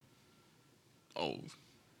Oh,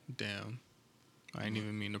 damn. I didn't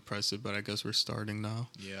even mean to press it, but I guess we're starting now.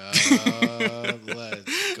 Yeah,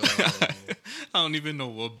 let's go. I don't even know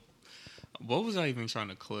what was I even trying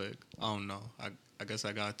to click. I don't know. I guess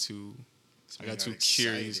I got too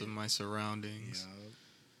curious of my surroundings. Yeah.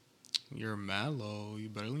 You're mad low. You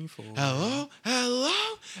better lean forward. Hello.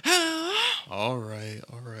 All right.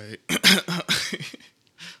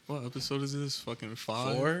 What episode is this? Fucking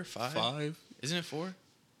 5? 4, 5? 5? Isn't it 4?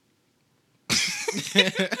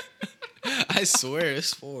 I swear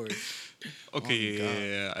it's 4. Okay,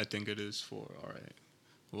 yeah. I think it is 4. All right.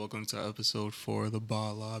 Welcome to episode 4 of the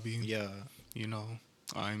Bar Lobby. Yeah. You know,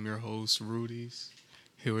 I'm your host, Rudy's.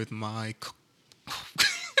 Here with my...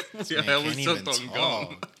 Yeah, I was just on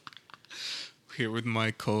gum. Here with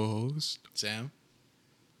my co-host. Sam?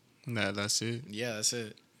 Nah, that's it. Yeah, that's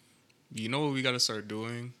it. You know what we got to start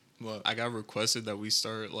doing? What? I got requested that we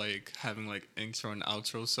start like having like intro and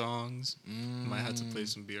outro songs. Might have to play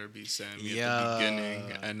some BRB Sammy at the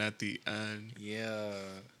beginning and at the end. Yeah.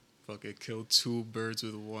 Fucking kill 2 birds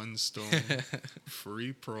with 1 stone.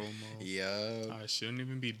 Free promo. Yeah. I shouldn't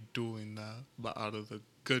even be doing that, but out of the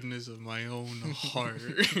goodness of my own heart.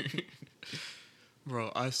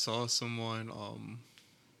 Bro, I saw someone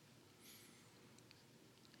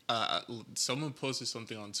someone posted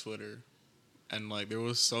something on Twitter, and like there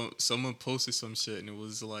was someone posted some shit, and it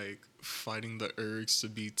was like fighting the urge to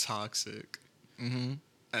be toxic. Mm-hmm.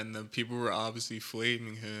 And then people were obviously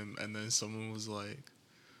flaming him, and then someone was like,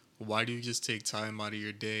 why do you just take time out of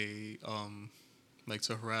your day like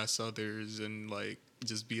to harass others and like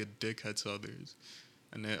just be a dickhead to others?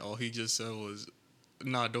 And then all he just said was,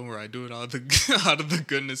 nah, don't worry, I do it out of the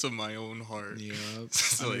goodness of my own heart. Yeah,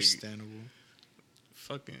 like, understandable.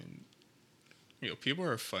 Fucking, people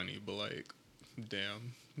are funny, but like,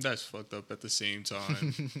 damn, that's fucked up at the same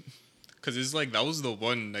time. Cause it's like that was the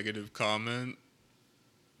one negative comment,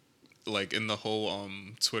 like in the whole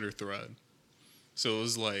Twitter thread. So it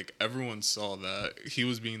was like everyone saw that he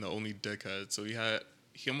was being the only dickhead. So he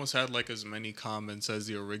almost had like as many comments as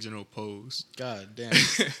the original post. God damn.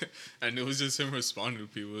 And it was just him responding to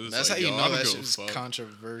people. That's like, how you know that shit's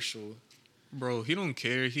controversial. Bro, he don't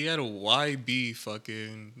care. He had a YB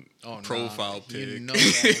fucking profile pic. You know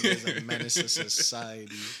that is a menace to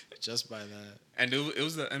society just by that. And it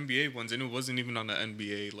was the NBA ones, and it wasn't even on the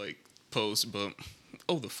NBA like post, but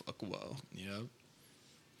oh the fuck wow. Yep.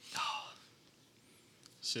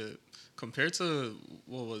 Shit. Compared to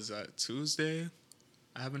what was that, Tuesday?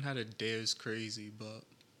 I haven't had a day as crazy, but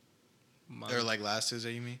Or like last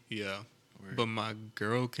Tuesday, you mean? Yeah. Word. But my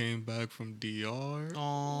girl came back from DR.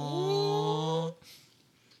 Aww.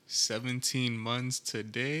 17 months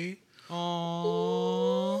today.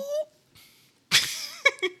 Aww.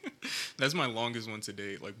 That's my longest one to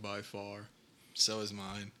date, like by far. So is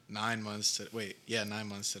mine. 9 months to 9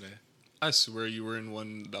 months today. I swear you were in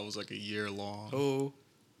one that was like a year long. Oh.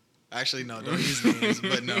 Actually, no, don't use names,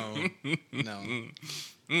 but no.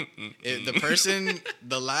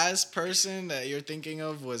 The last person that you're thinking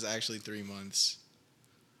of was actually 3 months.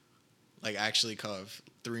 Like, actually,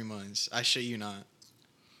 3 months. I shit you not.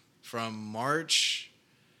 From March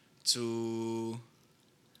to...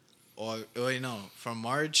 From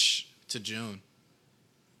March to June.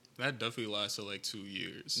 That definitely lasted like 2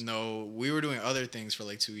 years. No, we were doing other things for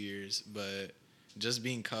like 2 years, but... Just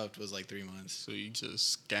being cuffed was like 3 months. So you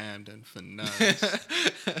just scammed and finessed.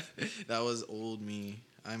 That was old me.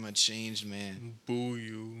 I'm a changed man. Boo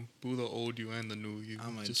you. Boo the old you and the new you.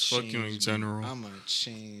 Just fuck you in general. I'm a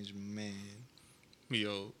changed man.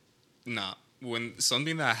 Yo, nah. When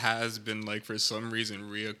something that has been like for some reason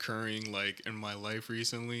reoccurring like in my life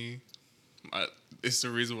recently, it's the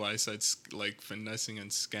reason why I said like finessing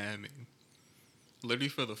and scamming. Literally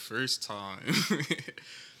for the first time.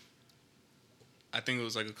 I think it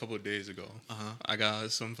was like a couple of days ago. I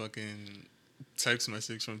got some fucking text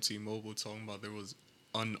message from T-Mobile talking about there was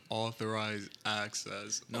unauthorized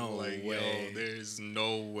access. No way. Yo, there's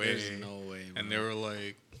no way. There's no way, bro. And they were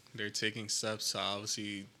like, they're taking steps to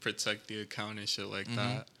obviously protect the account and shit like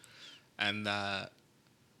that. And that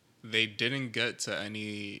they didn't get to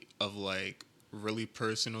any of like really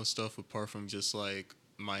personal stuff apart from just like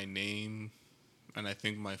my name and I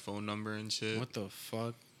think my phone number and shit. What the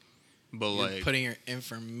fuck? But you're like putting your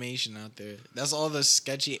information out there. That's all the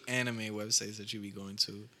sketchy anime websites that you be going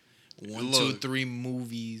to. 1, 2, 3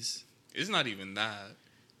 movies. It's not even that.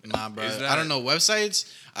 Nah, bro. I don't know.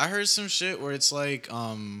 Websites. I heard some shit where it's like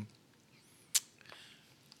I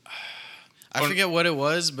forget what it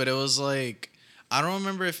was, but it was like I don't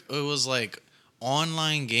remember if it was like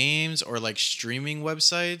online games or like streaming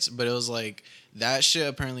websites, but it was like that shit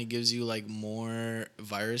apparently gives you like more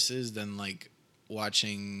viruses than like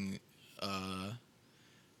watching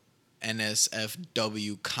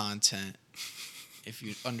NSFW content. If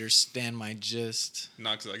you understand my gist.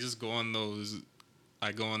 Nah, cause I just go on those.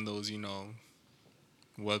 I go on those, you know,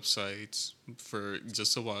 websites for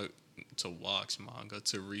just to watch manga,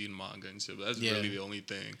 to read manga and shit. But that's really the only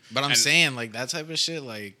thing. But I'm saying like that type of shit,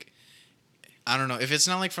 like I don't know if it's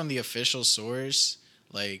not like from the official source.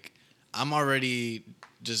 Like I'm already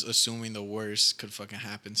just assuming the worst could fucking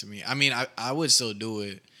happen to me. I mean, I would still do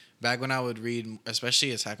it. Back when I would read,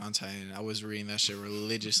 especially Attack on Titan, I was reading that shit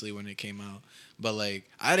religiously when it came out. But like,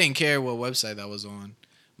 I didn't care what website that was on.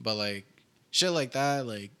 But like, shit like that,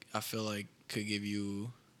 like I feel like could give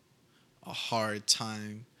you a hard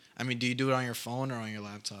time. I mean, do you do it on your phone or on your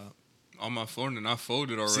laptop? On my phone, and I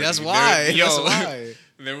folded already. See, that's why. That's why.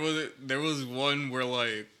 There was one where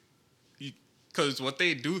like, because what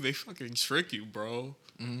they do, they fucking trick you, bro.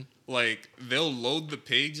 Mm-hmm. Like they'll load the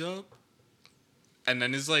page up, and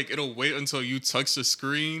then it's like it'll wait until you touch the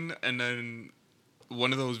screen, and then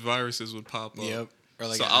one of those viruses would pop up. Yep. Or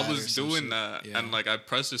like so I was doing that, and like I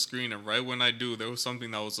pressed the screen, and right when I do, there was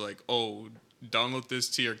something that was like, "Oh, download this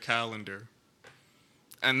to your calendar."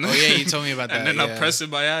 And then, you told me about that. And then I pressed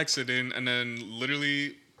it by accident, and then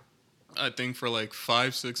literally, I think for like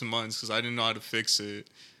 5-6 months, because I didn't know how to fix it,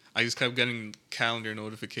 I just kept getting calendar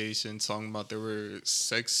notifications talking about there were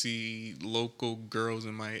sexy local girls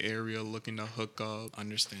in my area looking to hook up.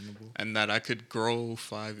 Understandable. And that I could grow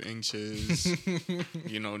 5 inches,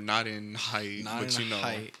 you know, not in height, but you know.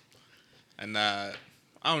 Height. And that,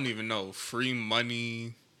 I don't even know, free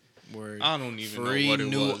money. Word. I don't even free know what it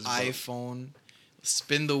new was. iPhone.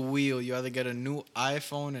 Spin the wheel. You either get a new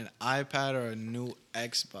iPhone, an iPad, or a new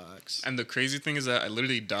Xbox. And the crazy thing is that I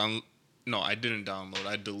literally I didn't download.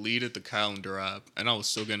 I deleted the calendar app, and I was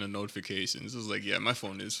still getting the notifications. It was like, yeah, my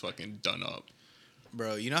phone is fucking done up.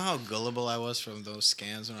 Bro, you know how gullible I was from those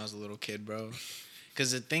scams when I was a little kid, bro?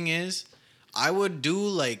 Because the thing is, I would do,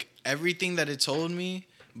 like, everything that it told me,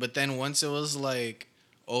 but then once it was like,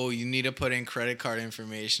 oh, you need to put in credit card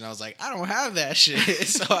information, I was like, I don't have that shit.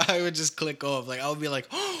 So I would just click off. Like, I would be like,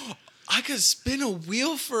 oh, I could spin a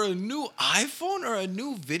wheel for a new iPhone or a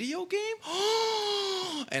new video game?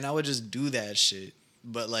 And I would just do that shit.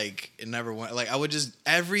 But, like, it never went. Like, I would just,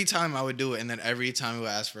 every time I would do it, and then every time it would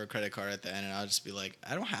ask for a credit card at the end, and I would just be like,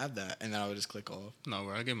 I don't have that. And then I would just click off. No,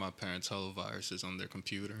 where I get my parents hella viruses on their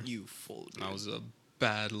computer. You fool, dude. I was a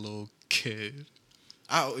bad little kid.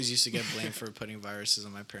 I always used to get blamed for putting viruses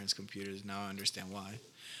on my parents' computers. Now I understand why.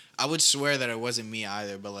 I would swear that it wasn't me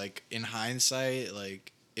either, but, like, in hindsight,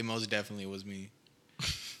 like, it most definitely was me.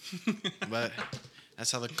 But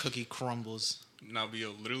that's how the cookie crumbles. Now,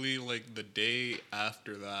 literally, like, the day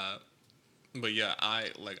after that, but yeah,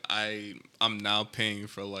 I'm now paying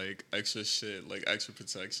for, like, extra shit, like, extra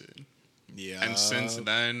protection. Yeah. And since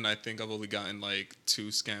then, I think I've only gotten, like, 2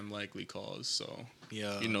 scam likely calls, so...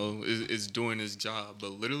 Yeah. You know, it's doing his job.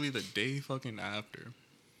 But literally the day fucking after,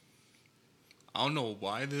 I don't know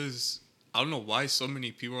why so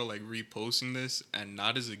many people are like reposting this, and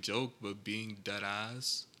not as a joke, but being dead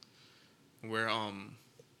ass. Where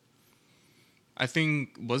I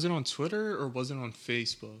think, was it on Twitter or was it on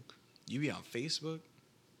Facebook? You be on Facebook?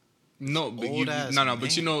 No, but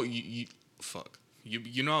but you know, you fuck.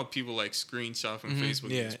 You know how people like screenshot from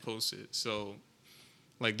Facebook and just post it. So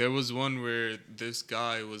like there was one where this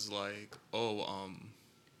guy was like, "Oh,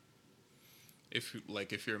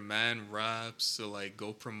 if your man raps to like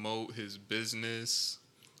go promote his business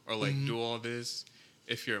or like do all this,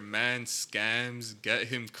 if your man scams, get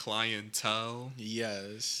him clientele."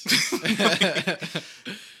 Yes.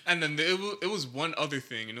 And then it was one other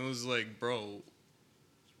thing, and it was like, bro.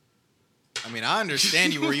 I mean, I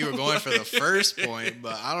understand where you were going for the first point,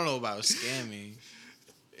 but I don't know about scamming.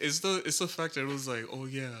 It's the fact that it was like, oh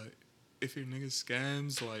yeah, if your nigga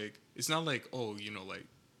scams, like it's not like, oh, you know, like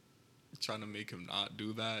trying to make him not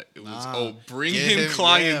do that. It was bring him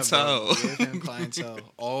clientele. Yeah, give him clientele.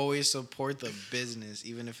 Always support the business,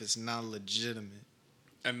 even if it's not legitimate.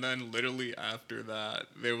 And then literally after that,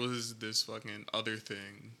 there was this fucking other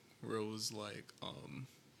thing where it was like,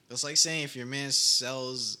 it's like saying if your man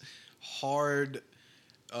sells hard,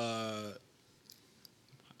 I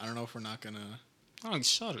don't know if we're not gonna.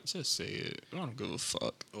 Shut it. Just say it. I don't give a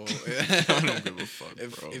fuck. Oh, I don't give a fuck,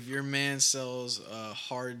 bro. If your man sells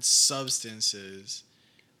hard substances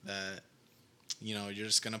that, you know, you're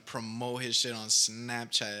just gonna promote his shit on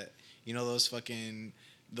Snapchat. You know those fucking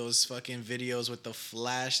videos with the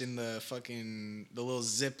flash in the little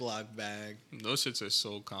Ziploc bag. Those shits are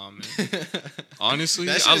so common. Honestly,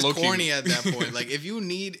 that shit's corny at that point. Like if you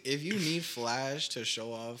need flash to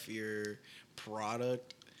show off your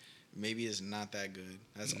product, maybe it's not that good.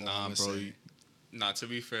 That's all Nah, I'm bro. gonna say. Not to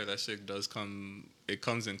be fair, that shit does come. It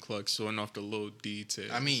comes in clutch, showing off the little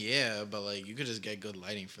details. I mean, yeah, but like you could just get good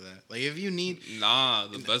lighting for that. Like if you need, Nah,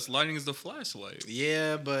 the best lighting is the flashlight.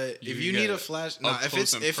 yeah, but if You you need a get flash, up nah,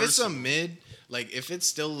 close and if it's a personal. mid, like if it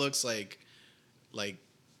still looks like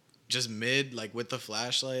just mid, like with the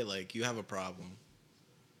flashlight, like you have a problem.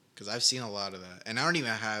 Cause I've seen a lot of that, and I don't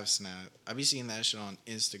even have Snap. I be seeing that shit on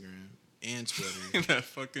Instagram and Twitter. That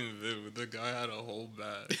fucking video, the guy had a whole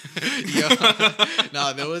bag. Yo,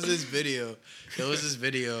 nah, there was this video.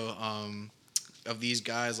 Of these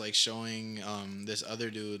guys like showing this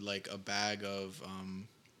other dude like a bag of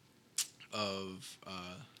Of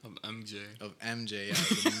MJ. of MJ,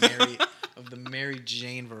 yeah, of the Mary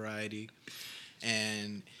Jane variety,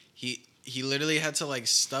 and he literally had to like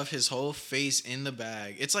stuff his whole face in the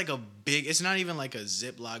bag. It's like a big. It's not even like a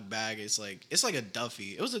Ziploc bag. It's like a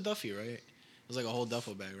Duffy. It was a Duffy, right? It was like a whole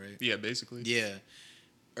duffel bag, right? Yeah, basically. Yeah,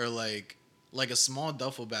 or like a small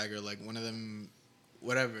duffel bag or like one of them,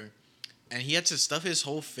 whatever. And he had to stuff his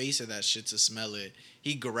whole face in that shit to smell it.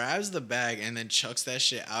 He grabs the bag and then chucks that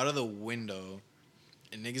shit out of the window.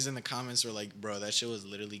 And niggas in the comments were like, bro, that shit was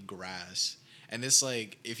literally grass. And it's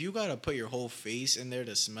like, if you gotta put your whole face in there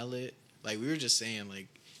to smell it, like we were just saying, like,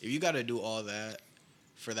 if you gotta do all that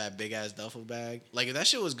for that big ass duffel bag, like if that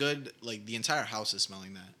shit was good, like the entire house is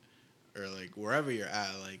smelling that. Or like wherever you're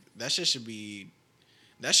at, like that shit should be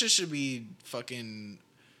fucking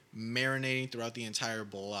marinating throughout the entire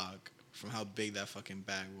block from how big that fucking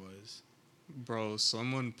bag was. Bro,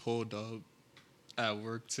 someone pulled up at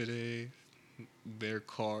work today. Their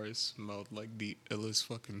car smelled like the illest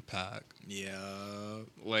fucking pack. Yeah.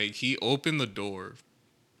 Like, he opened the door.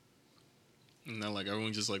 And then, like,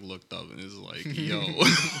 everyone just, like, looked up and is like, yo,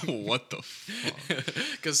 what the fuck?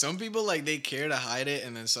 Because some people, like, they care to hide it,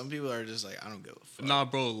 and then some people are just like, I don't give a fuck. Nah,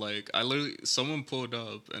 bro, like, someone pulled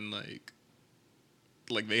up and, like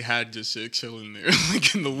they had just shit chilling there,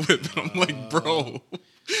 like, in the whip. And I'm like, bro,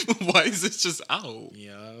 why is this just out?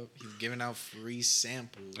 Yeah, he's giving out free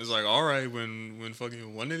samples. It's like, all right, when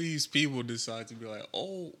fucking one of these people decide to be like,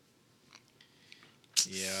 oh.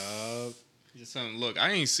 Yeah. Just saying, look,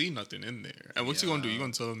 I ain't see nothing in there. And what you gonna do? You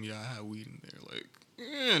gonna tell them, yeah, I had weed in there? Like,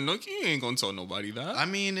 yeah, no, you ain't gonna tell nobody that. I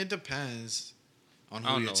mean, it depends on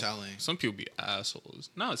who you're telling. Some people be assholes.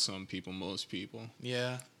 Not some people, most people.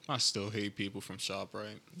 Yeah. I still hate people from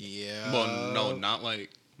ShopRite. Yeah. Well, no, not like,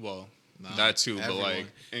 well, nah, that too, everyone, but like,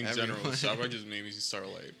 in everyone. general, ShopRite just made me start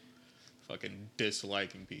like fucking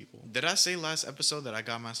disliking people. Did I say last episode that I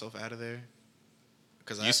got myself out of there?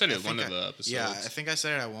 Because you said it one of the episodes. Yeah, I think I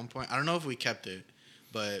said it at one point. I don't know if we kept it,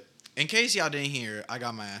 but in case y'all didn't hear, I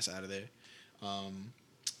got my ass out of there.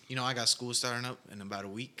 You know, I got school starting up in about a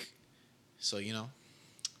week, so you know,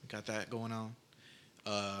 got that going on.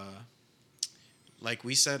 Like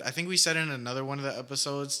we said, I think we said in another one of the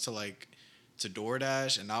episodes to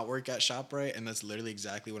DoorDash and not work at ShopRite, and that's literally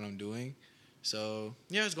exactly what I'm doing. So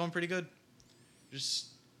yeah, it's going pretty good. Just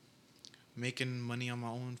making money on my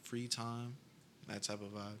own free time. That type of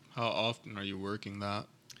vibe. How often are you working that?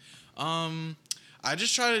 I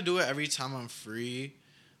just try to do it every time I'm free.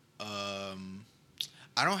 I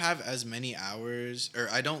don't have as many hours, or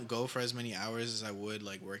I don't go for as many hours as I would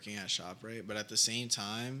like working at ShopRite. But at the same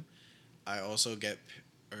time, I also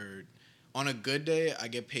or on a good day, I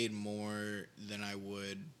get paid more than I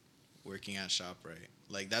would working at ShopRite.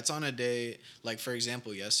 Like that's on a day, like for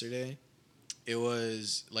example, yesterday, it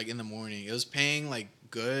was like in the morning. It was paying like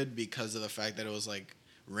good because of the fact that it was like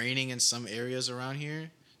raining in some areas around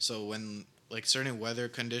here. So when like certain weather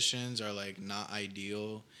conditions are like not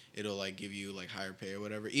ideal, it'll like give you like higher pay or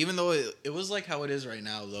whatever. Even though it was like how it is right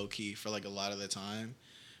now, low key for like a lot of the time,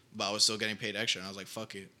 but I was still getting paid extra, and I was like,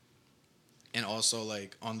 fuck it. And also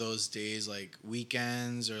like on those days, like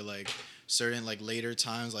weekends or like certain like later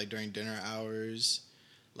times, like during dinner hours.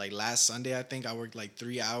 Like last Sunday, I think I worked like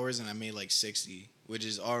 3 hours and I made like 60, which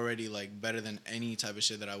is already like better than any type of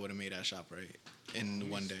shit that I would have made at ShopRite in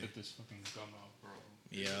one day. Spit this fucking gum out, bro.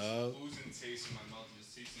 Yeah. Losing taste in my mouth,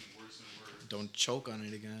 just tasting worse and worse. Don't choke on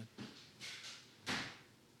it again.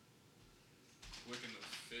 Quick and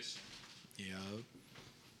efficient. Yeah.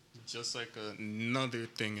 Just like another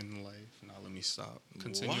thing in life. Now let me stop.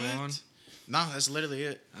 Continue on. No, that's literally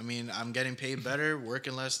it. I mean, I'm getting paid better,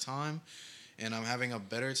 working less time, and I'm having a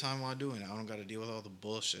better time while doing it. I don't got to deal with all the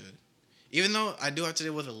bullshit. Even though I do have to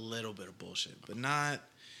deal with a little bit of bullshit, but not.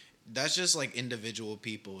 That's just like individual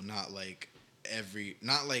people, not like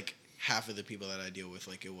half of the people that I deal with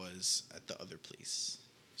like it was at the other place.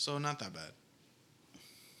 So not that bad.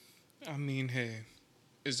 I mean, hey,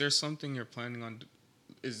 is there something you're planning on?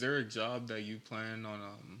 Is there a job that you plan on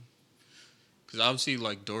Because obviously,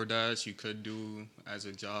 like DoorDash, you could do as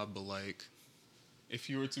a job, but like, if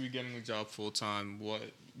you were to be getting a job full time, what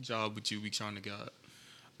job would you be trying to get?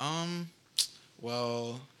 Um,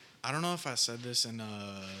 well, I don't know if I said this in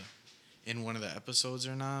one of the episodes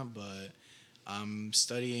or not, but I'm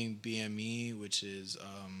studying BME, which is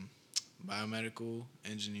biomedical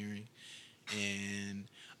engineering, and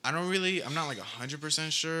I'm not like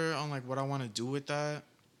 100% sure on like what I want to do with that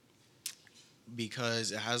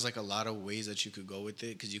because it has like a lot of ways that you could go with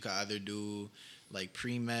it. Because you could either do like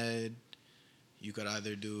pre med, you could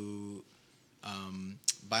either do um,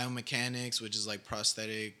 biomechanics, which is like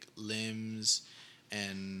prosthetic limbs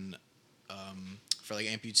and for like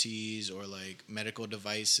amputees, or like medical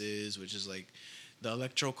devices, which is like the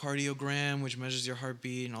electrocardiogram, which measures your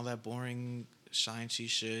heartbeat and all that boring sciencey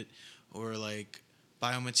shit, or like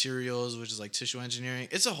biomaterials, which is like tissue engineering.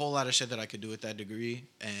 It's a whole lot of shit that I could do with that degree,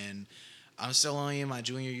 and I'm still only in my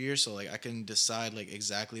junior year, so like I can decide like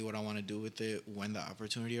exactly what I want to do with it when the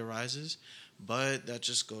opportunity arises. But that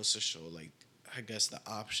just goes to show like I guess the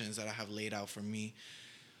options that I have laid out for me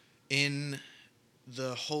in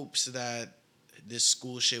the hopes that this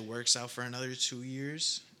school shit works out for another 2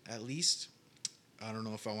 years at least. I don't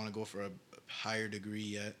know if I want to go for a higher degree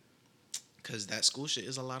yet because that school shit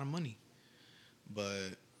is a lot of money.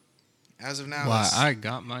 But as of now, Why, that's I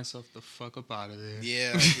got myself the fuck up out of there.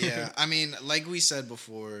 yeah, yeah. I mean, like we said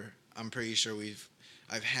before, I'm pretty sure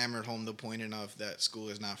I've hammered home the point enough that school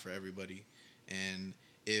is not for everybody. And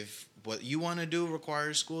if what you want to do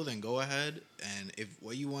requires school, then go ahead. And if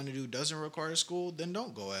what you want to do doesn't require school, then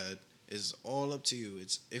don't go ahead. It's all up to you.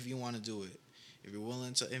 It's if you want to do it. If you're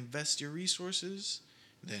willing to invest your resources,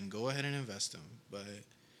 then go ahead and invest them. But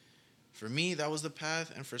for me, that was the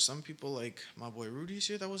path. And for some people, like my boy Rudy's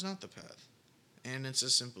here, that was not the path. And it's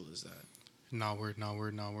as simple as that. Not word, not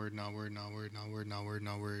word, not word, not word, not word, not word, not word,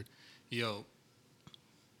 not word. Yo,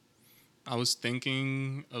 I was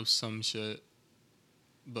thinking of some shit,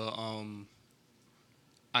 but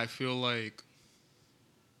I feel like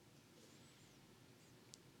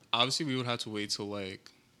obviously we would have to wait till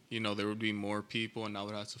like, there would be more people and I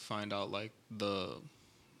would have to find out like the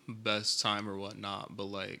best time or whatnot. But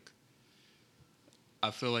like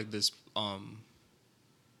I feel like this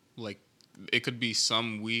like it could be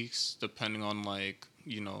some weeks depending on like,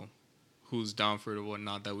 who's down for it or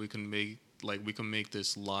whatnot that we can make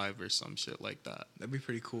this live or some shit like that. That'd be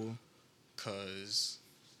pretty cool. Cause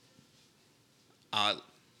I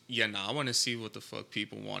I want to see what the fuck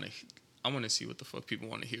people want to. I want to see what the fuck people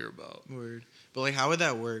want to hear about. Word. But like, how would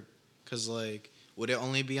that work? Cause like, would it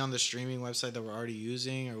only be on the streaming website that we're already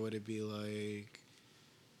using, or would it be like?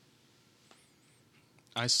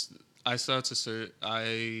 I start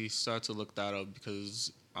to look that up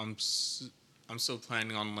because I'm still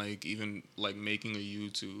planning on like even like making a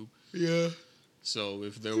YouTube. Yeah. So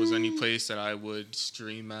if there was any place that I would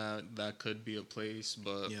stream at, that could be a place.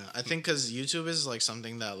 But Yeah, I think because YouTube is like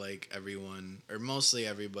something that like everyone or mostly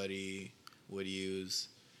everybody would use.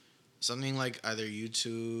 Something like either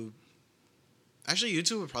YouTube. Actually,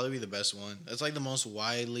 YouTube would probably be the best one. That's like the most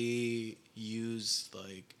widely used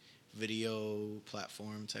like video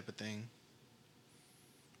platform type of thing.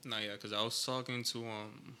 nah, yeah, because I was talking to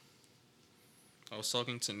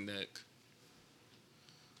Nick,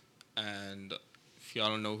 and if y'all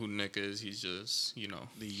don't know who Nick is, he's just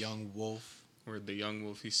The Young Wolf. or the Young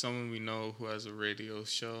Wolf. He's someone we know who has a radio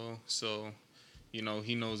show, so he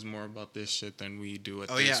knows more about this shit than we do.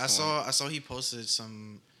 At Oh this yeah, point. I saw he posted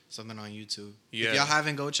something on YouTube. Yeah. If y'all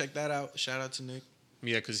haven't, go check that out. Shout out to Nick.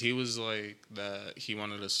 Yeah, because he was like that. He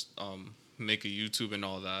wanted to make a YouTube and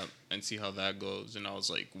all that and see how that goes. And I was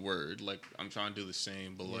like, word. Like, I'm trying to do the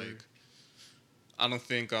same, but like, I don't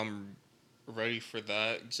think I'm ready for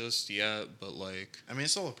that just yet. But like, I mean,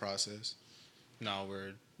 it's all a process. nah,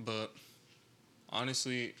 word. But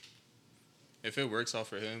honestly, if it works out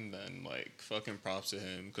for him, then like, fucking props to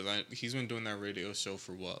him because he's been doing that radio show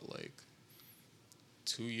for what, like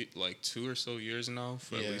 2 or so years now.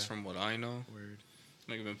 For at least from what I know. Word.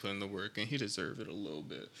 Like, been putting the work, and he deserved it a little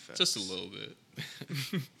bit. Facts. Just a little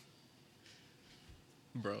bit.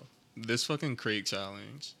 Bro, this fucking crate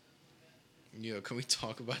challenge. Yo, can we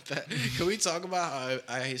talk about that? Can we talk about how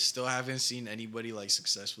I still haven't seen anybody like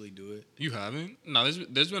successfully do it? You haven't? No,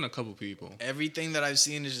 there's been a couple people. Everything that I've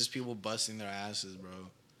seen is just people busting their asses, bro.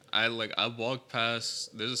 I walked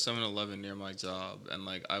past, there's a 7-Eleven near my job, and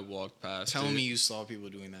like I walked past Tell me you saw people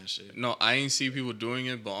doing that shit. No, I ain't see people doing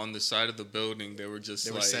it, but on the side of the building they were just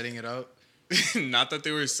They were setting it up. Not that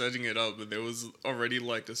they were setting it up, but there was already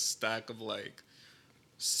like a stack of like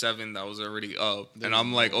 7 that was already up. And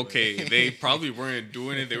I'm like, okay, they probably weren't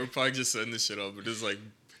doing it. They were probably just setting the shit up. But it's like,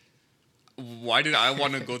 Why did I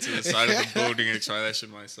want to go to the side of the building and try that shit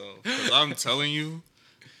myself? Because I'm telling you,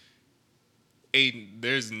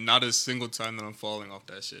 there's not a single time that I'm falling off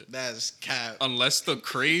that shit. That's cap. Unless the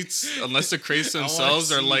crates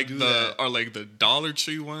themselves are like the Dollar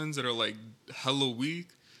Tree ones that are like hella weak.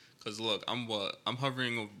 Cause look, I'm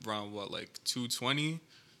hovering around like 220.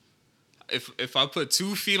 If I put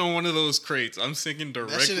 2 feet on one of those crates, I'm sinking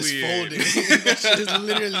directly. That shit is folding. That shit is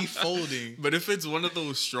literally folding. But if it's one of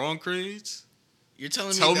those strong crates, you're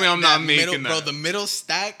telling me I'm not making middle, that, bro. The middle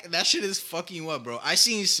stack, that shit is fucking you up, bro. I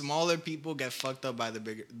seen smaller people get fucked up by the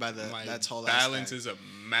that tall ass balance stack. is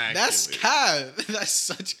immaculate. That's cap. That's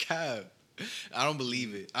such cap. I don't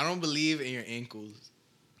believe it. I don't believe in your ankles.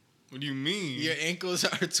 What do you mean? Your ankles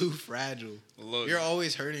are too fragile. Look, you're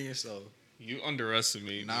always hurting yourself. You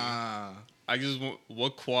underestimate me. Nah. I just want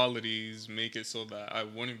what qualities make it so that I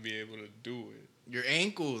wouldn't be able to do it. Your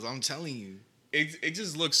ankles, I'm telling you. It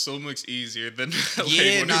just looks so much easier than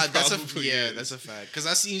that's a fact. Cause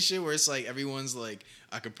I seen shit where it's like everyone's like,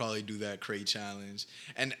 I could probably do that crate challenge,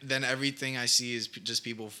 and then everything I see is just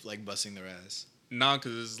people like busting their ass. Nah,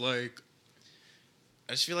 cause it's like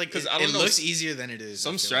I just feel like it looks easier than it is.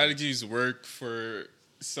 Some strategies work for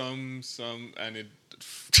some, and it.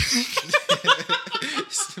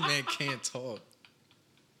 This man can't talk.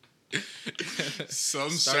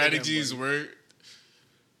 Some strategies work.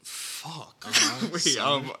 Fuck. Wait,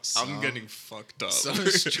 I'm getting fucked up. Some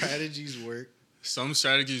strategies work. Some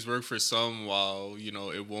strategies work for some, while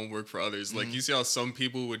it won't work for others. Like you see how some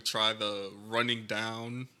people would try the running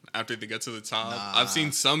down after they get to the top. Nah.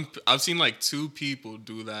 I've seen like 2 people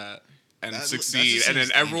do that and succeed, and then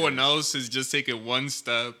everyone else is just taking one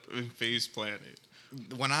step and face planted.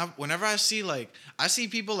 Whenever I see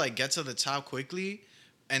people like get to the top quickly,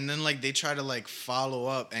 and then like they try to like follow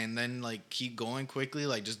up and then like keep going quickly,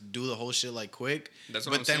 like just do the whole shit like quick. That's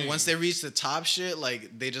what I'm saying. But then once they reach the top shit,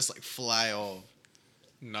 like they just like fly off.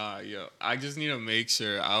 Nah, yo, I just need to make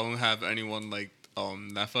sure I don't have anyone like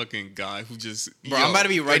that fucking guy who just. Bro, I'm about to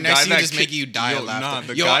be right next to you, just making you die of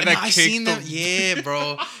laughter. I seen them. Yeah,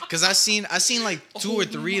 bro. Because I seen like 2 or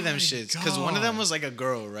 3 of them shits. Because one of them was like a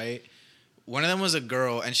girl, right? One of them was a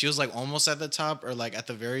girl, and she was like almost at the top or like at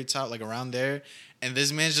the very top, like around there. And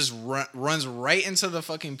this man just runs right into the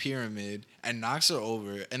fucking pyramid and knocks her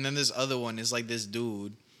over. And then this other one is like this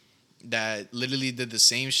dude that literally did the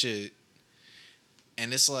same shit.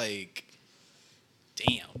 And it's like,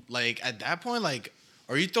 damn. Like at that point, like,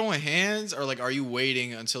 are you throwing hands or like are you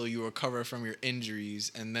waiting until you recover from your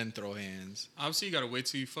injuries and then throw hands? Obviously, you gotta wait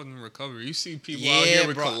till you fucking recover. You see people out here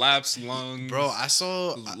with collapsed lungs. Bro, I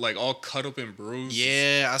saw like all cut up and bruised.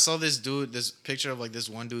 Yeah, I saw this picture of like this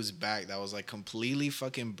one dude's back that was like completely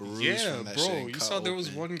fucking bruised. Yeah, from that bro. shit You saw there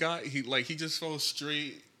was one guy. He just fell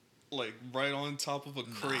straight, like right on top of a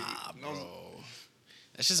crate. Bro.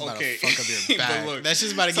 That's just about to fuck up your back. Look, that's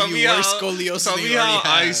just about to give you worse scoliosis than you already have.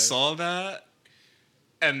 I saw that,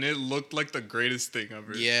 and it looked like the greatest thing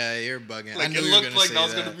ever. Yeah, you're bugging. Like, it looked like that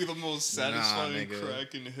was going to be the most satisfying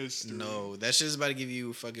crack in history. No, that shit's about to give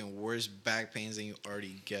you fucking worse back pains than you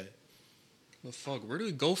already get. The fuck? Where do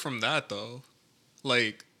we go from that, though?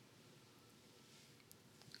 Like,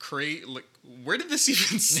 where did this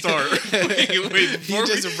even start? Before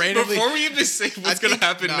we even say what's going to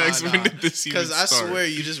happen next, when did this even start? Because I swear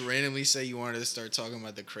you just randomly say you wanted to start talking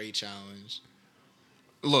about the crate challenge.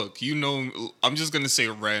 Look, I'm just going to say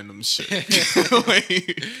random shit.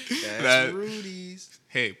 That's Rudy's.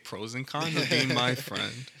 Hey, pros and cons of being my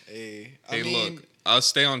friend. Hey, look, I'll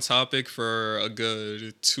stay on topic for a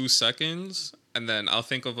good 2 seconds, and then I'll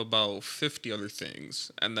think of about 50 other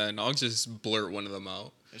things, and then I'll just blurt one of them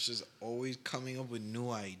out. It's just always coming up with new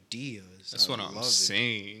ideas. That's what I'm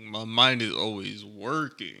saying. My mind is always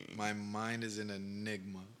working. My mind is an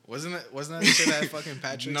enigma. Wasn't that shit that fucking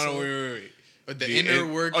Patrick said? No, wait. But the inner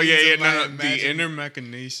workings. Oh yeah. The inner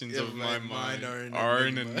machinations of my mind are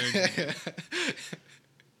an enigma.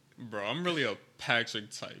 Bro, I'm really a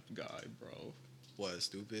Patrick type guy, bro. What,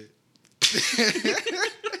 stupid?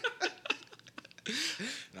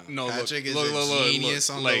 No, Patrick is a genius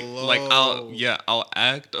on the low. Like I'll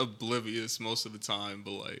act oblivious most of the time,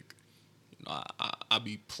 but like, I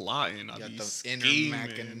be plotting. I be scheming. Inner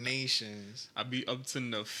machinations. I be up to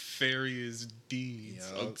nefarious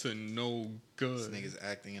deeds, up to no good. This nigga's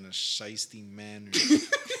acting in a shiesty manner.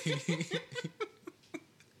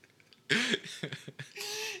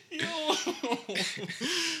 Yo.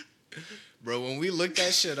 Bro, when we looked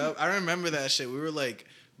that shit up, I remember that shit. We were like,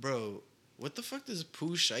 bro, what the fuck does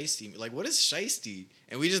poo shiesty mean? Like, what is shiesty?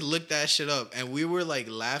 And we just looked that shit up, and we were like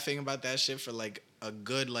laughing about that shit for like a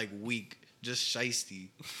good like week. Just shiesty.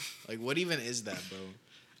 Like, what even is that, bro?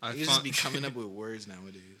 I You just be coming up with words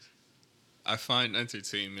nowadays. I find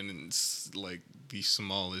entertainment in like the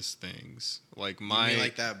smallest things. Like You my mean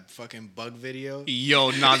like that fucking bug video? yo,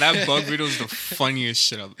 nah, that bug video is the funniest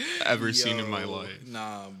shit I've ever seen in my life.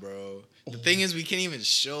 Nah, bro. The thing is, we can't even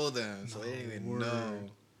show them, so they don't even know.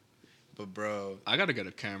 But bro, I gotta get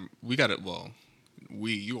a camera. We gotta. Well,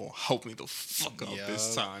 you gonna help me the fuck up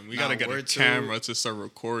this time. We gotta get a camera to start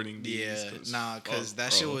recording these. Yeah, cause that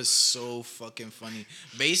bro. shit was so fucking funny.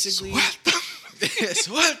 Basically,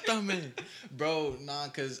 Suéltame. bro,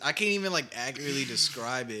 cause I can't even like accurately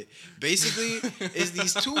describe it. Basically, it's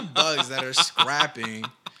these two bugs that are scrapping.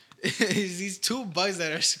 It's these two bugs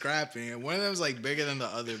that are scrapping, and one of them's like bigger than the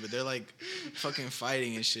other, but they're like fucking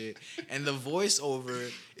fighting and shit. And the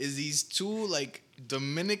voiceover is these two like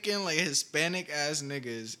Dominican, like Hispanic ass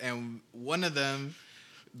niggas, and one of them,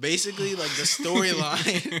 basically like the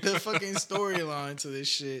storyline, the fucking storyline to this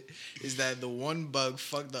shit is that the one bug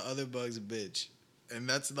fucked the other bug's bitch, and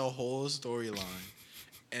that's the whole storyline.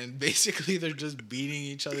 And basically, they're just beating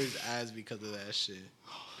each other's ass because of that shit.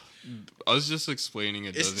 I was just explaining it.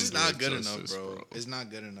 It's doesn't just do not it good justice, enough, bro. It's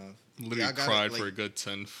not good enough. Literally cried for a good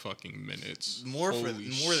 10 fucking minutes. More Holy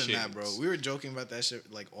than that, bro. We were joking about that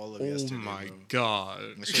shit like all of yesterday. Oh my bro. god,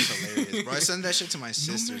 that shit's hilarious, bro. I sent that shit to my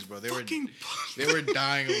sisters, bro. They were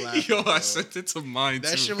dying of laughing. Yo, bro. I sent it to mine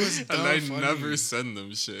that too. shit was dumb and I funny. never send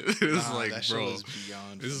them shit. It was like, that bro, shit was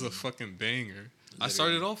beyond this is funny. a fucking banger. Literally. I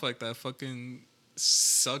started off like that fucking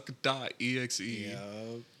suck.exe. Yeah.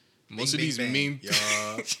 Most Bing, of these bing, meme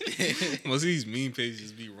most of these meme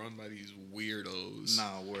pages be run by these weirdos.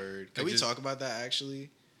 Nah, word. Can we talk about that actually?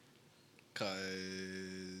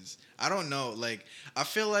 Cause I don't know. Like I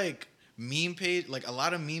feel like a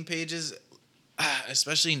lot of meme pages,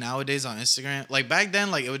 especially nowadays on Instagram. Like back then,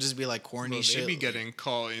 like it would just be like corny Bro, shit. They be getting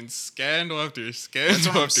caught in scandal after That's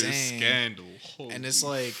scandal what I'm after saying. scandal. And it's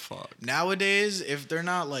Holy like fuck. nowadays, if they're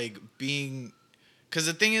not like being, because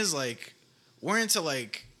the thing is like we're into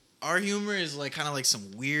like our humor is like kind of like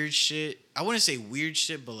some weird shit. I wouldn't say weird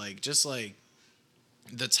shit, but like just like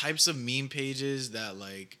the types of meme pages that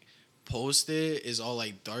like post it is all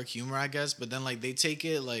like dark humor, I guess. But then like they take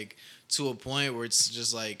it like to a point where it's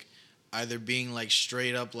just like either being like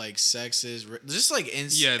straight up like sexist, just like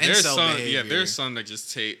there's incel some behavior. there's some that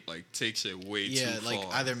just take it way too far. like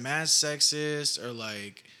either mad sexist or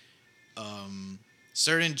like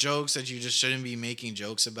certain jokes that you just shouldn't be making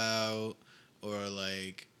jokes about, or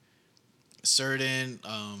like certain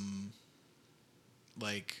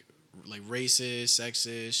like racist,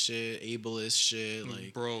 sexist shit, ableist shit.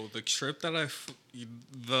 Like, bro, the trip that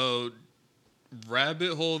the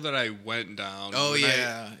rabbit hole that I went down. oh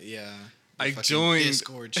yeah. I fucking joined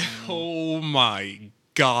Discord channel. Oh my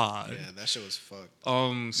god. Yeah, that shit was fucked.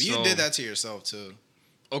 But you did that to yourself too.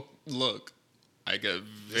 Oh, look, I get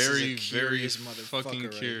This is a very, very curious motherfucker fucking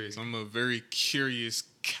right curious. here. I'm a very curious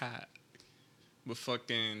cat. But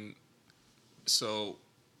fucking, so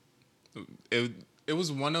it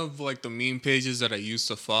was one of like the meme pages that I used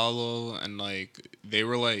to follow, and like they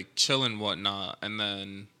were like chill and whatnot, and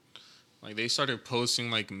then like they started posting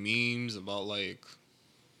like memes about like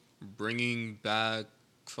bringing back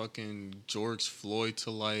fucking George Floyd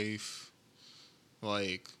to life.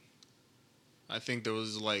 Like, I think there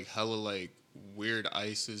was like hella like weird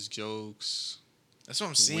ISIS jokes. That's what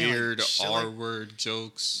I'm saying. Weird like, R-word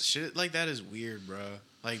jokes. Shit like that is weird, bro.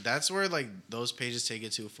 Like that's where like those pages take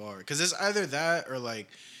it too far. Cause it's either that or like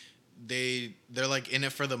they're like in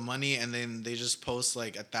it for the money, and then they just post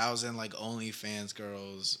like 1,000 like OnlyFans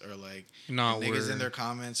girls, or like niggas in their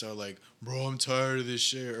comments are like, bro, I'm tired of this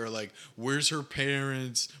shit, or like, where's her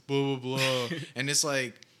parents, blah blah blah. And it's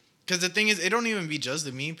like, cause the thing is, it don't even be just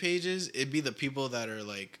the meme pages, it'd be the people that are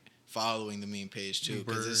like following the meme page too.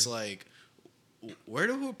 Cause it's like, where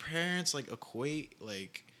do her parents like equate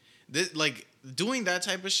like this, like doing that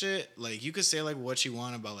type of shit? Like you could say like what you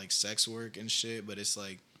want about like sex work and shit, but it's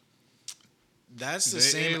like that's the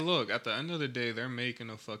same. Hey, look, at the end of the day, they're making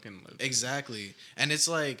a fucking living. Exactly. And it's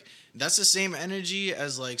like that's the same energy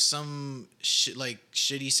as like some like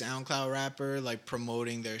shitty SoundCloud rapper like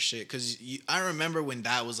promoting their shit. Cause I remember when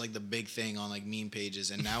that was like the big thing on like meme pages,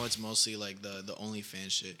 and now it's mostly like the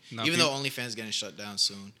OnlyFans shit. Even though OnlyFans is getting shut down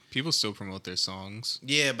soon. People still promote their songs.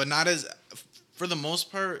 Yeah, but not as, for the most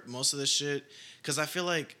part, most of the shit. Cause I feel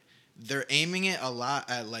like they're aiming it a lot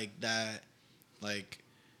at like that, like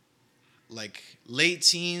late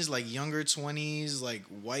teens, like younger 20s, like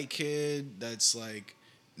white kid that's like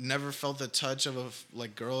never felt the touch of a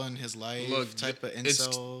like girl in his life. Look, type of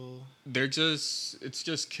incel. It's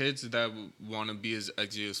just kids that want to be as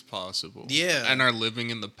edgy as possible. Yeah, and are living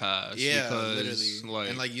in the past. Yeah, because, literally, like,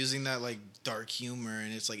 and like using that like dark humor,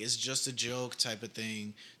 and it's like it's just a joke type of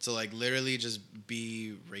thing to like literally just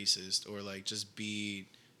be racist or like just be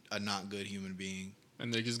a not good human being.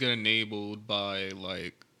 And they just get enabled by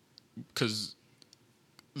like, because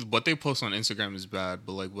what they post on Instagram is bad,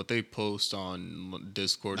 but like what they post on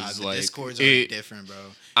Discord Nah, is the like Discords are different, bro.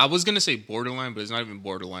 I was gonna say borderline, but it's not even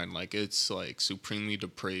borderline. Like it's like supremely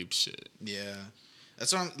depraved shit. Yeah,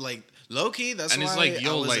 that's what I'm like. Low key, that's And why it's like,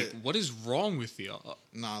 yo, like, a, what is wrong with y'all?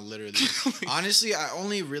 nah, literally. Honestly, I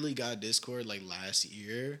only really got Discord like last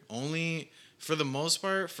year. Only for the most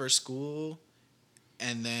part for school,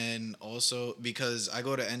 and then also because I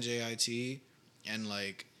go to NJIT, and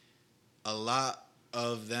like a lot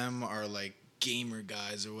of them are like gamer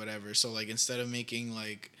guys or whatever. So like instead of making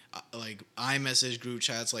like iMessage group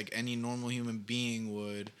chats like any normal human being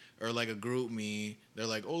would, or like a group me, they're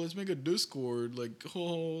like, oh, let's make a Discord, like,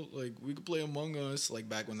 oh, like we could play Among Us, like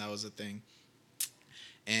back when that was a thing.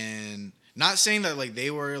 And not saying that like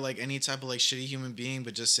they were like any type of like shitty human being,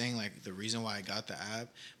 but just saying like the reason why I got the app.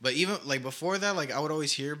 But even like before that, like I would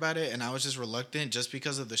always hear about it, and I was just reluctant just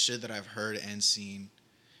because of the shit that I've heard and seen.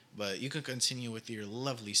 But you can continue with your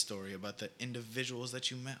lovely story about the individuals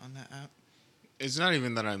that you met on that app. It's not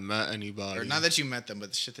even that I met anybody. Or not that you met them, but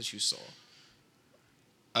the shit that you saw.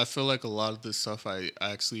 I feel like a lot of this stuff I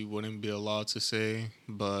actually wouldn't be allowed to say,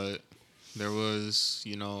 but there was,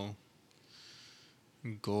 you know,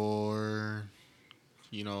 gore,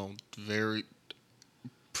 you know, very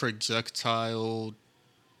projectile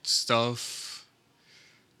stuff.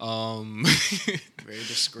 Very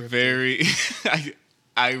descriptive. Very.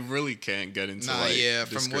 I really can't get into Nah, like yeah.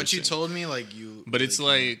 From what you told me, like you. But really it's can't.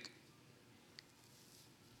 like,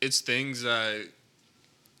 it's things that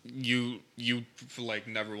you like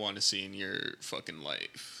never want to see in your fucking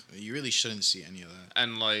life. You really shouldn't see any of that.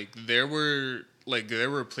 And like there were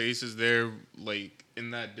places there like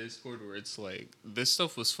in that Discord where it's like this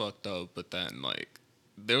stuff was fucked up, but then like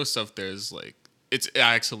there was stuff there's like it's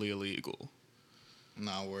actually illegal.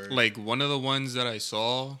 Nah, word. Like one of the ones that I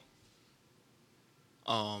saw,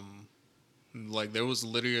 like there was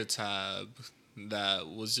literally a tab that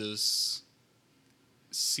was just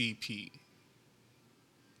CP.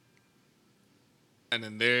 And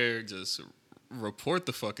then they're just report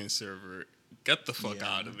the fucking server, get the fuck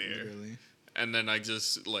out of there. Literally. And then I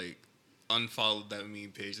just like unfollowed that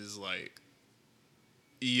meme page. Is like,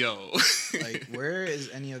 yo, Like, where is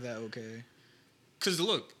any of that okay? Cause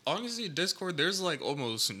look, honestly, Discord there's like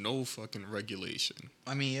almost no fucking regulation.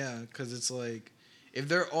 I mean, yeah, because it's like if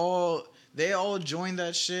they all join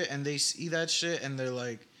that shit and they see that shit and they're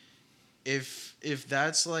like, if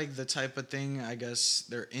that's like the type of thing I guess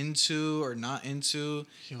they're into or not into,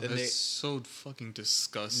 Yo, then that's so fucking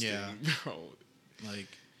disgusting, Yeah. bro. like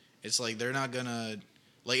it's like they're not gonna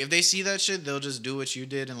like if they see that shit they'll just do what you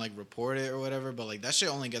did and like report it or whatever. But like that shit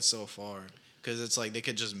only gets so far because it's like they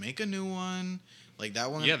could just make a new one. Like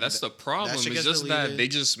that one. Yeah, that's the problem. shit It's gets just deleted. that they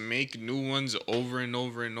just make new ones over and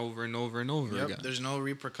over and over and over and over Yep, again. there's no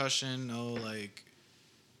repercussion, no like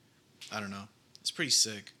I don't know. It's pretty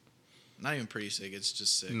sick. Not even pretty sick, it's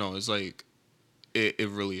just sick. No, it's like it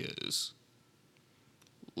really is.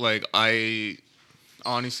 Like I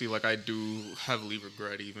honestly like I do heavily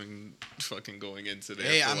regret even fucking going into there.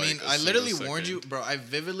 Hey, for, I like, mean, a I literally single warned you, second. bro. I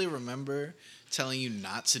vividly remember telling you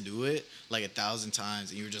not to do it like 1,000 times,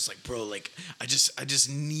 and you were just like, bro, like I just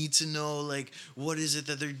need to know like what is it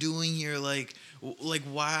that they're doing here, like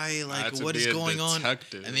why, I had like to what be is a going on?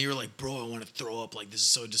 detective. And then you were like, bro, I want to throw up, like this is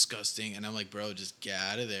so disgusting, and I'm like, bro, just get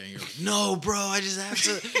out of there. And you're like, no, bro, I just have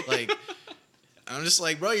to like. I'm just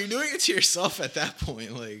like, bro, you're doing it to yourself at that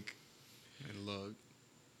point, like. And look,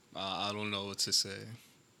 I don't know what to say.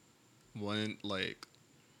 When like,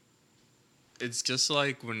 it's just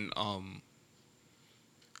like when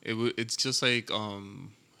it's just like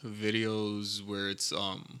videos where it's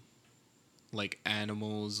like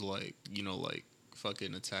animals like you know like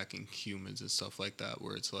fucking attacking humans and stuff like that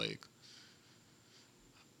where it's like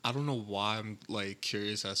I don't know why I'm like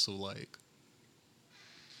curious as to like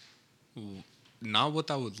not what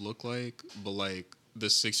that would look like but like the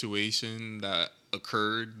situation that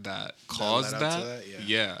occurred that caused led up to that. that?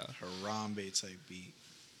 Yeah. Harambe type beat.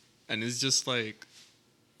 And it's just like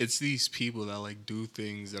it's these people that like do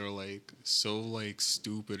things that are like so like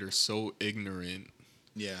stupid or so ignorant.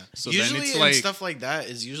 Yeah. So usually then it's in like stuff like that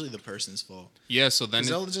is usually the person's fault. yeah. So then Because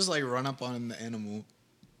they'll just like run up on the animal.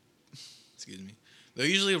 Excuse me. They'll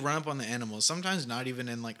usually run up on the animal. Sometimes not even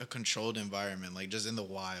in like a controlled environment, like just in the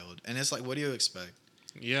wild. And it's like, what do you expect?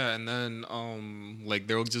 yeah, and then like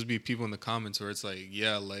there will just be people in the comments where it's like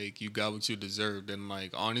yeah, like you got what you deserved, and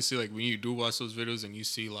like honestly, like when you do watch those videos and you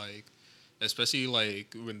see like especially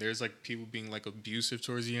like when there's like people being like abusive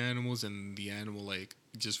towards the animals and the animal like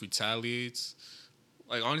just retaliates.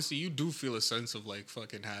 Like honestly, you do feel a sense of like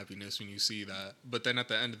fucking happiness when you see that. But then at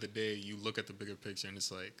the end of the day, you look at the bigger picture and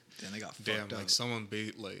it's like, Then they got damn, fucked like up.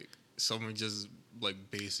 someone just like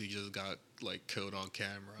basically just got like killed on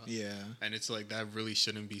camera. Yeah. And it's like that really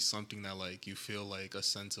shouldn't be something that like you feel like a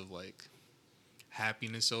sense of like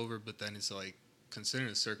happiness over. But then it's like considering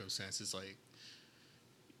the circumstances, like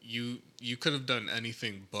you could have done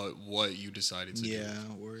anything but what you decided to do. Yeah,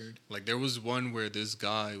 word. Like there was one where this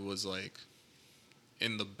guy was like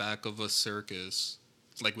in the back of a circus,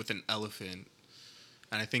 like with an elephant,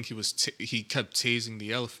 and I think he kept tasing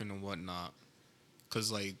the elephant and whatnot,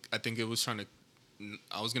 cause like I think it was trying to,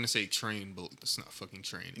 I was gonna say train, but it's not fucking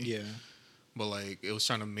training. Yeah. But like it was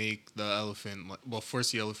trying to make the elephant force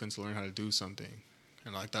the elephant to learn how to do something,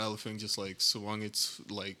 and like the elephant just like swung its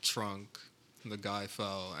like trunk. The guy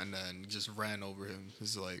fell and then just ran over him.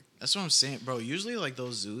 It's like That's what I'm saying, bro. Usually, like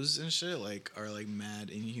those zoos and shit, like are like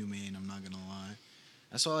mad inhumane. I'm not gonna lie.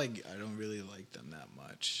 That's why like I don't really like them that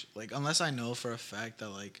much. Like unless I know for a fact that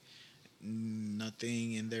like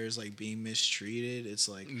nothing in there is like being mistreated. It's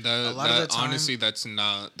like that. a lot of the time. Honestly, that's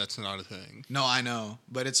not a thing. No, I know,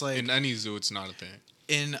 but it's like In any zoo, it's not a thing.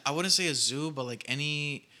 in I wouldn't say a zoo, but like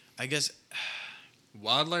any, I guess.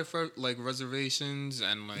 Wildlife like reservations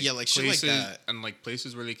and like Yeah, like shit like places that. and like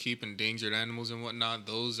places where they keep endangered animals and whatnot.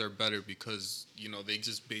 Those are better because you know they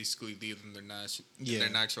just basically leave them Yeah. their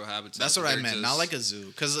natural habitat. That's what I They're meant. Not like a zoo,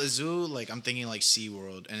 because a zoo, like I'm thinking like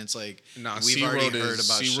SeaWorld, and it's like Nah, we've already heard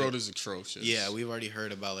about SeaWorld shit. is atrocious. Yeah, we've already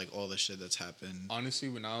heard about like all the shit that's happened. Honestly,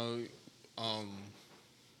 when I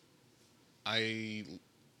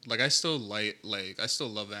like I still I still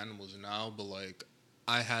love animals now, but like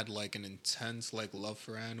I had like an intense like love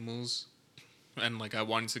for animals, and like I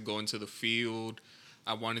wanted to go into the field.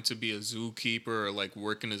 I wanted to be a zookeeper or like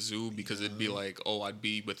work in a zoo because it'd be like, oh, I'd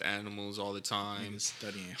be with animals all the time.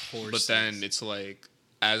 Studying horses. But then it's like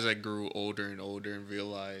as I grew older and older and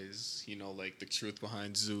realized, you know, like the truth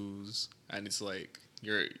behind zoos, and it's like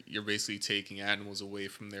you're basically taking animals away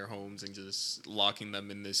from their homes and just locking them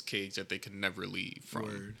in this cage that they can never leave from.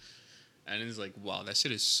 Word. And it's like, wow, that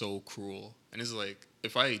shit is so cruel. And it's like,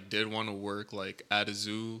 if I did want to work like at a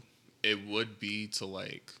zoo, it would be to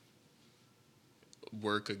like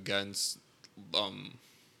work against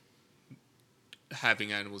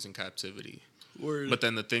having animals in captivity. Word. But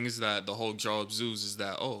then the thing is that the whole draw of zoos is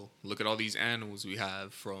that, oh, look at all these animals we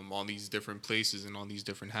have from all these different places and all these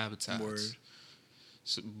different habitats. Word.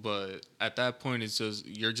 So, but at that point, it's just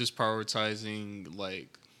you're just prioritizing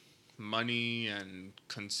like money and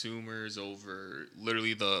consumers over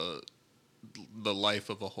literally the life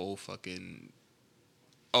of a whole fucking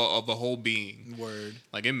of a whole being. Word.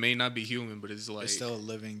 Like it may not be human, but it's like It's still a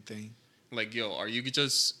living thing. like yo, are you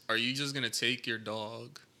just gonna take your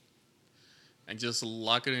dog and just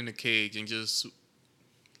lock it in a cage and just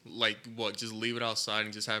like what, just leave it outside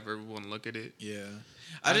and just have everyone look at it? Yeah.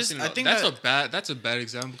 I think that's a bad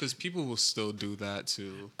example because people will still do that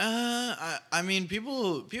too. I mean,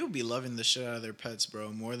 people be loving the shit out of their pets,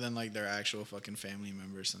 bro, more than like their actual fucking family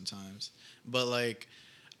members sometimes. But like,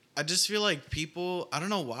 I just feel like people, I don't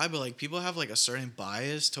know why, but like people have like a certain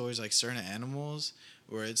bias towards like certain animals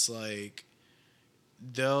where it's like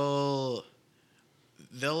they'll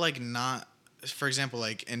like not, for example,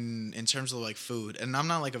 like in terms of like food, and I'm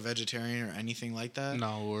not like a vegetarian or anything like that.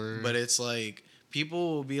 No word. But it's like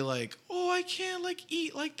people will be like, oh, I can't like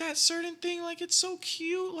eat like that certain thing, like it's so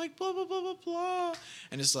cute, like blah blah blah blah blah,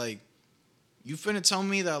 and it's like, you finna tell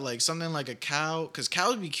me that like something like a cow, because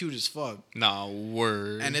cows be cute as fuck. Nah,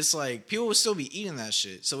 word. And it's like people will still be eating that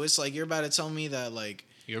shit. So it's like you're about to tell me that like,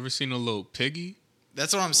 you ever seen a little piggy?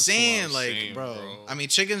 that's what I'm saying. Like, bro. I mean,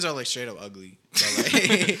 chickens are like straight up ugly. But,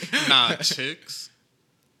 like, Nah, chicks.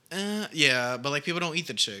 Yeah, but like people don't eat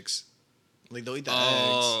the chicks. Like they'll eat the eggs.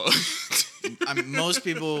 Oh. I mean, most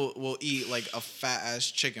people will eat like a fat ass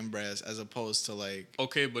chicken breast as opposed to like.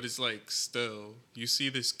 Okay, but it's like still, you see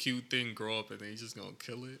this cute thing grow up and then you just gonna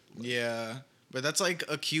kill it. Like, Yeah, but that's like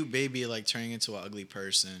a cute baby like turning into an ugly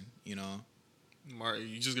person, you know?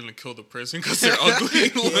 you just gonna kill the person because they're ugly?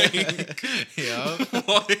 Like, Yeah.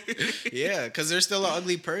 what? Yeah, because they're still an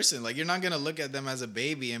ugly person. Like, you're not going to look at them as a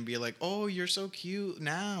baby and be like, oh, you're so cute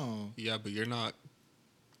now. Yeah, but you're not.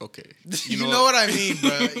 Okay. You know what I mean,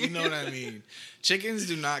 bro. You know what I mean. Chickens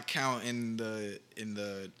do not count in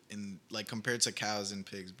like compared to cows and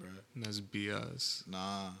pigs, bro. That's BS.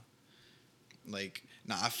 Nah. Like,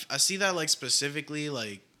 nah, I see that like specifically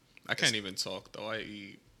like. I can't even talk though. I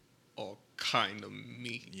eat all kind of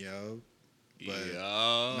meat. Yo. But yeah.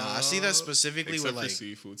 nah, I see that specifically Except with for like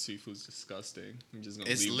seafood. Seafood's disgusting. I'm just gonna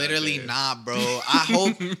it's leave literally that there. not, bro.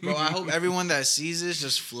 I hope everyone that sees this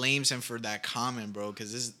just flames him for that comment, bro,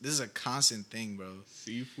 because this is a constant thing, bro.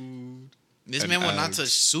 Seafood. This and man will not eggs. touch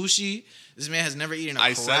sushi. This man has never eaten a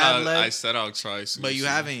I crab leg. I said I'll try sushi. But you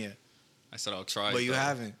haven't yet. I said I'll try. But it, you though.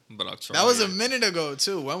 haven't. But I'll try. That was it. a minute ago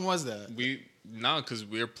too. When was that? Because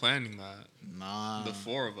we're planning that. Nah. The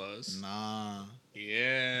four of us. Nah.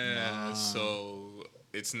 Yeah. Nah. So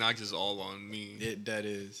it's not just all on me. That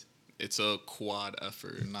is. It's a quad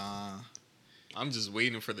effort. Nah. I'm just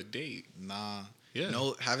waiting for the date. Nah. Yeah.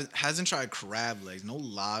 No, hasn't tried crab legs. No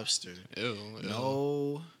lobster. Ew.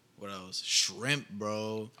 No. What else? Shrimp,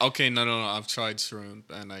 bro. Okay, no. I've tried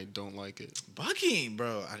shrimp and I don't like it. Bucking,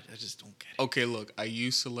 bro. I just don't get it. Okay, look, I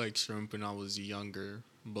used to like shrimp when I was younger,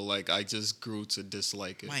 but like I just grew to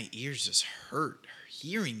dislike it. My ears just hurt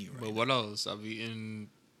hearing you right But now. what else? I've eaten.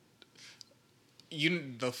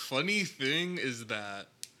 The funny thing is that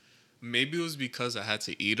maybe it was because I had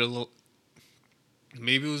to eat a lot.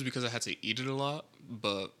 Maybe it was because I had to eat it a lot,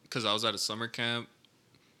 but because I was at a summer camp.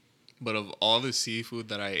 But of all the seafood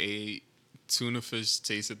that I ate, tuna fish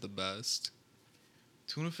tasted the best.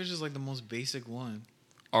 Tuna fish is like the most basic one.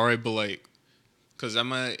 All right, but like, cause at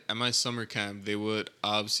my summer camp, they would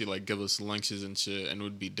obviously like give us lunches and shit, and it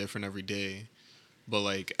would be different every day. But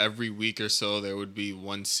like every week or so, there would be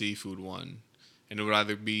one seafood one, and it would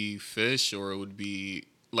either be fish or it would be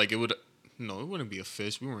like it would. No, it wouldn't be a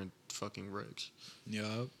fish. We weren't fucking rich.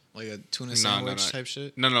 Yup. Like a tuna No, sandwich type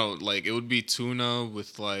shit. No, like it would be tuna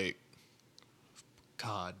with like.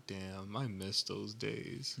 God damn, I miss those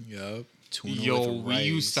days. Yup. Tuna Yo, with we rice.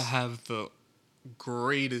 used to have the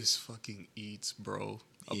greatest fucking eats, bro.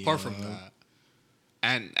 Apart from Yeah.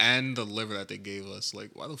 that. And the liver that they gave us. Like,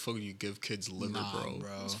 why the fuck would you give kids liver, Nah, bro? bro.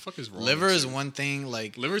 What the fuck is wrong Liver with is you? one thing.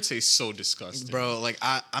 Like, Liver tastes so disgusting. bro, like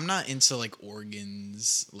I'm not into like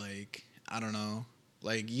organs. Like, I don't know.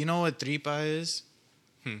 Like, you know what tripa is?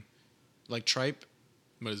 Like tripe.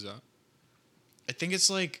 What is that? I think it's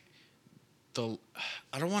like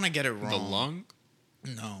I don't want to get it wrong. The lung?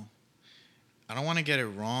 No. I don't want to get it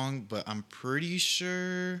wrong, but I'm pretty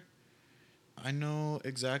sure I know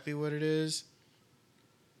exactly what it is.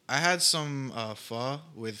 I had some pho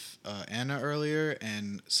with Anna earlier,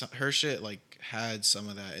 and her shit like had some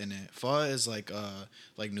of that in it. Pho is like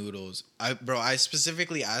noodles. I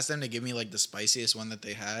specifically asked them to give me like the spiciest one that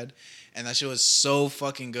they had, and that shit was so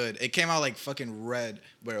fucking good. It came out like fucking red.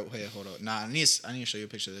 Wait, hold on. Nah, I need to show you a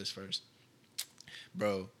picture of this first,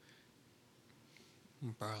 bro.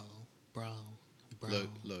 Bro.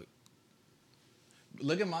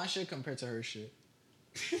 Look at my shit compared to her shit.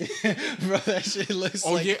 Bro, that shit looks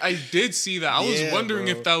Oh, like... yeah, I did see that. I was Yeah, wondering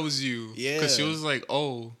bro. if that was you. Yeah. Because she was like,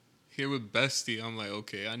 oh, here with Bestie. I'm like,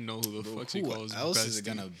 okay, I know who the Bro, fuck she who calls else Bestie. is it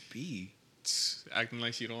gonna be? Acting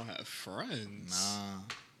like she don't have friends. Nah.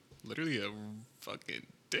 Literally a fucking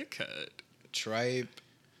dickhead. Tripe.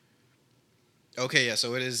 Okay, yeah,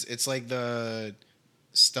 so it's like the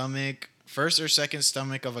stomach, first or second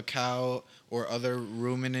stomach of a cow or other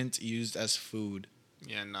ruminant used as food.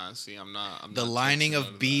 Yeah, nah, see, I'm not. The not lining touching none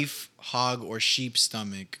of that. beef, hog, or sheep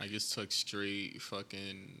stomach. I just took straight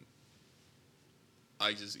fucking.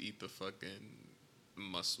 I just eat the fucking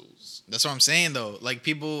muscles. That's what I'm saying though. Like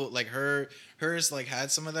people like hers like had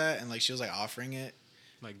some of that and like she was like offering it.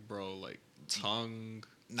 Like, bro, like tongue,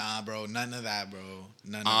 Nah, bro, none of that, bro.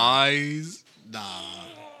 None of eyes. that. Nah.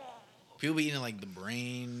 People be eating like the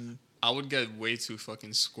brain. I would get way too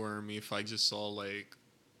fucking squirmy if I just saw like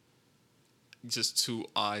just two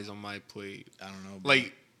eyes on my plate. I don't know. Bro.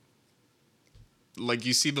 Like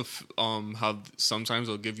you see how sometimes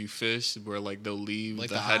they'll give you fish where like they'll leave Like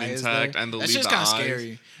the the head eyes intact there? and they'll That leave shit's the kind of eyes.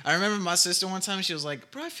 scary. I remember my sister one time. She was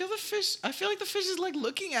like, "Bro, I feel like the fish is like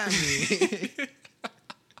looking at me."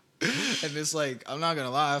 And it's like, I'm not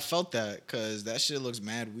gonna lie, I felt that because that shit looks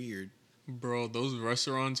mad weird. Bro, those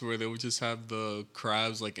restaurants where they would just have the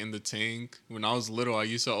crabs like in the tank. When I was little, I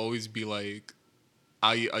used to always be like,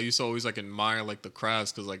 I used to always like admire like the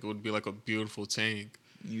crabs because like it would be like a beautiful tank.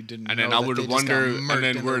 You didn't. And then know I that would they just wonder, got murked and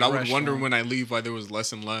then in word, the I would wonder restaurant. when I leave why there was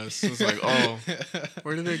less and less. It's like, oh,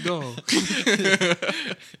 where did they go?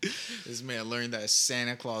 This man learned that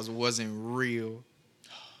Santa Claus wasn't real.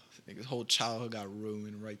 His whole childhood got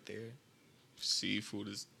ruined right there. Seafood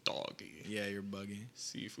is doggy. Yeah, you're bugging.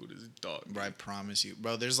 Seafood is doggy. Bro, I promise you.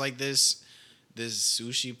 Bro, there's like this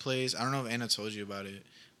sushi place. I don't know if Anna told you about it,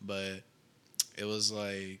 but it was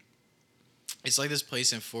like, it's like this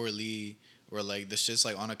place in Fort Lee where like the shit's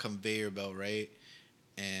like on a conveyor belt, right?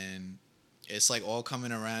 And It's like all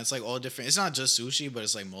coming around. It's like all different. It's not just sushi, but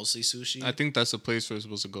it's like mostly sushi. I think that's a place we're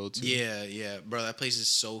supposed to go to. Yeah, bro. That place is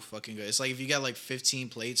so fucking good. It's like if you got like 15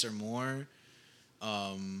 plates or more,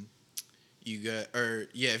 you get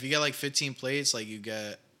if you got like 15 plates, like you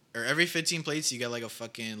get or every 15 plates you get like a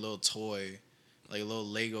fucking little toy, like a little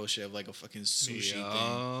Lego shit of like a fucking sushi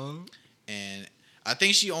thing. And I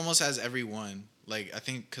think she almost has every one. Like I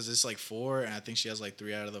think because it's like 4, and I think she has like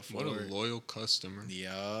 3 out of the 4. What a loyal customer.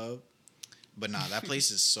 Yup. But nah, that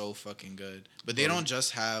place is so fucking good. But they don't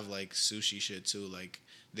just have like sushi shit too. Like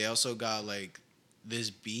they also got like this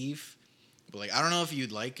beef. But like I don't know if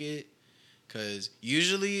you'd like it, cause we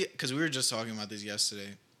were just talking about this yesterday.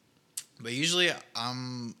 But usually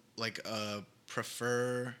I'm like my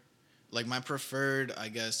preferred, I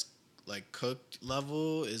guess, like cooked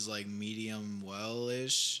level is like medium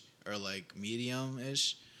well-ish or like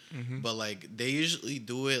medium-ish. Mm-hmm. But like they usually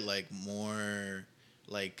do it like more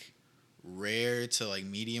like rare to like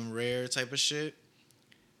medium rare type of shit,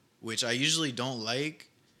 which I usually don't like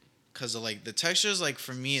because of like the textures. Like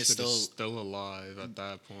for me, it's still alive at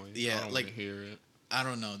that point. Yeah, I don't like want to hear it. I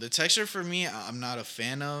don't know, the texture for me I'm not a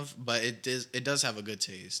fan of, but it does have a good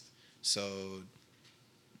taste. So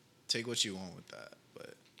take what you want with that.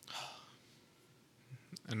 But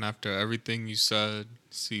and after everything you said,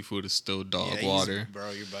 seafood is still dog yeah, water.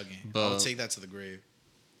 Bro, you're bugging. But I'll take that to the grave.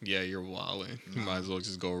 Yeah, you're wilding. Nah. You might as well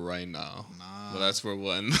just go right now. Nah. But that's where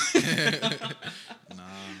we'll end. Nah.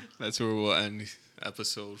 That's where we'll end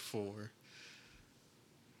episode 4.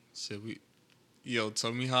 Yo,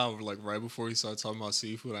 tell me how, like, right before we started talking about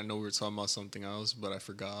seafood, I know we were talking about something else, but I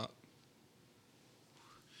forgot.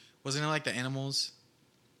 Wasn't it like the animals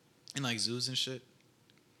in like zoos and shit?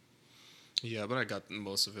 Yeah, but I got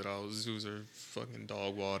most of it out. Zoos are fucking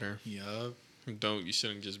dog water. Yup. You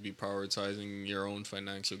shouldn't just be prioritizing your own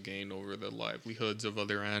financial gain over the livelihoods of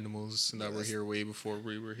other animals that were here way before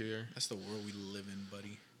we were here. That's the world we live in,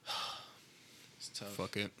 buddy. It's tough.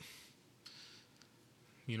 Fuck it.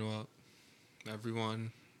 You know what?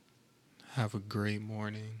 Everyone, have a great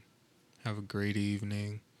morning. Have a great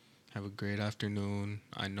evening. Have a great afternoon.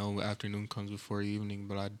 I know afternoon comes before evening,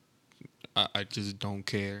 but I just don't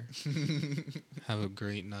care. Have a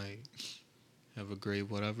great night. Have a great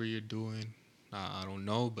whatever you're doing. I don't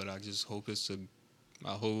know, but I just hope I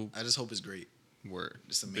just hope it's great. Word.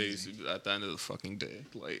 It's amazing. Basically, at the end of the fucking day.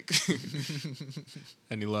 Like,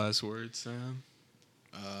 any last words, Sam?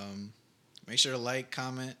 Make sure to like,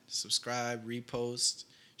 comment, subscribe, repost,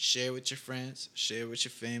 share with your friends, share with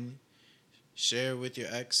your family, share with your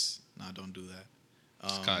ex. Nah, don't do that.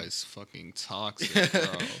 This guy's fucking toxic, bro.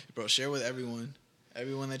 Bro, share with everyone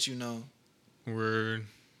that you know.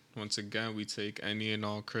 Once again, we take any and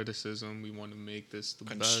all criticism. We want to make this the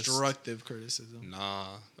best. Constructive criticism. Nah,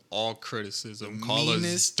 all criticism. Call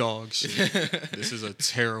us dog shit. This is a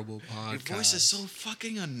terrible podcast. Your voice is so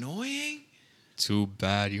fucking annoying. Too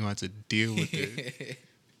bad. You have to deal with it.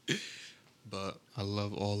 But I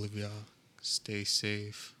love all of y'all. Stay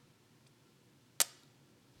safe.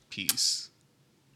 Peace.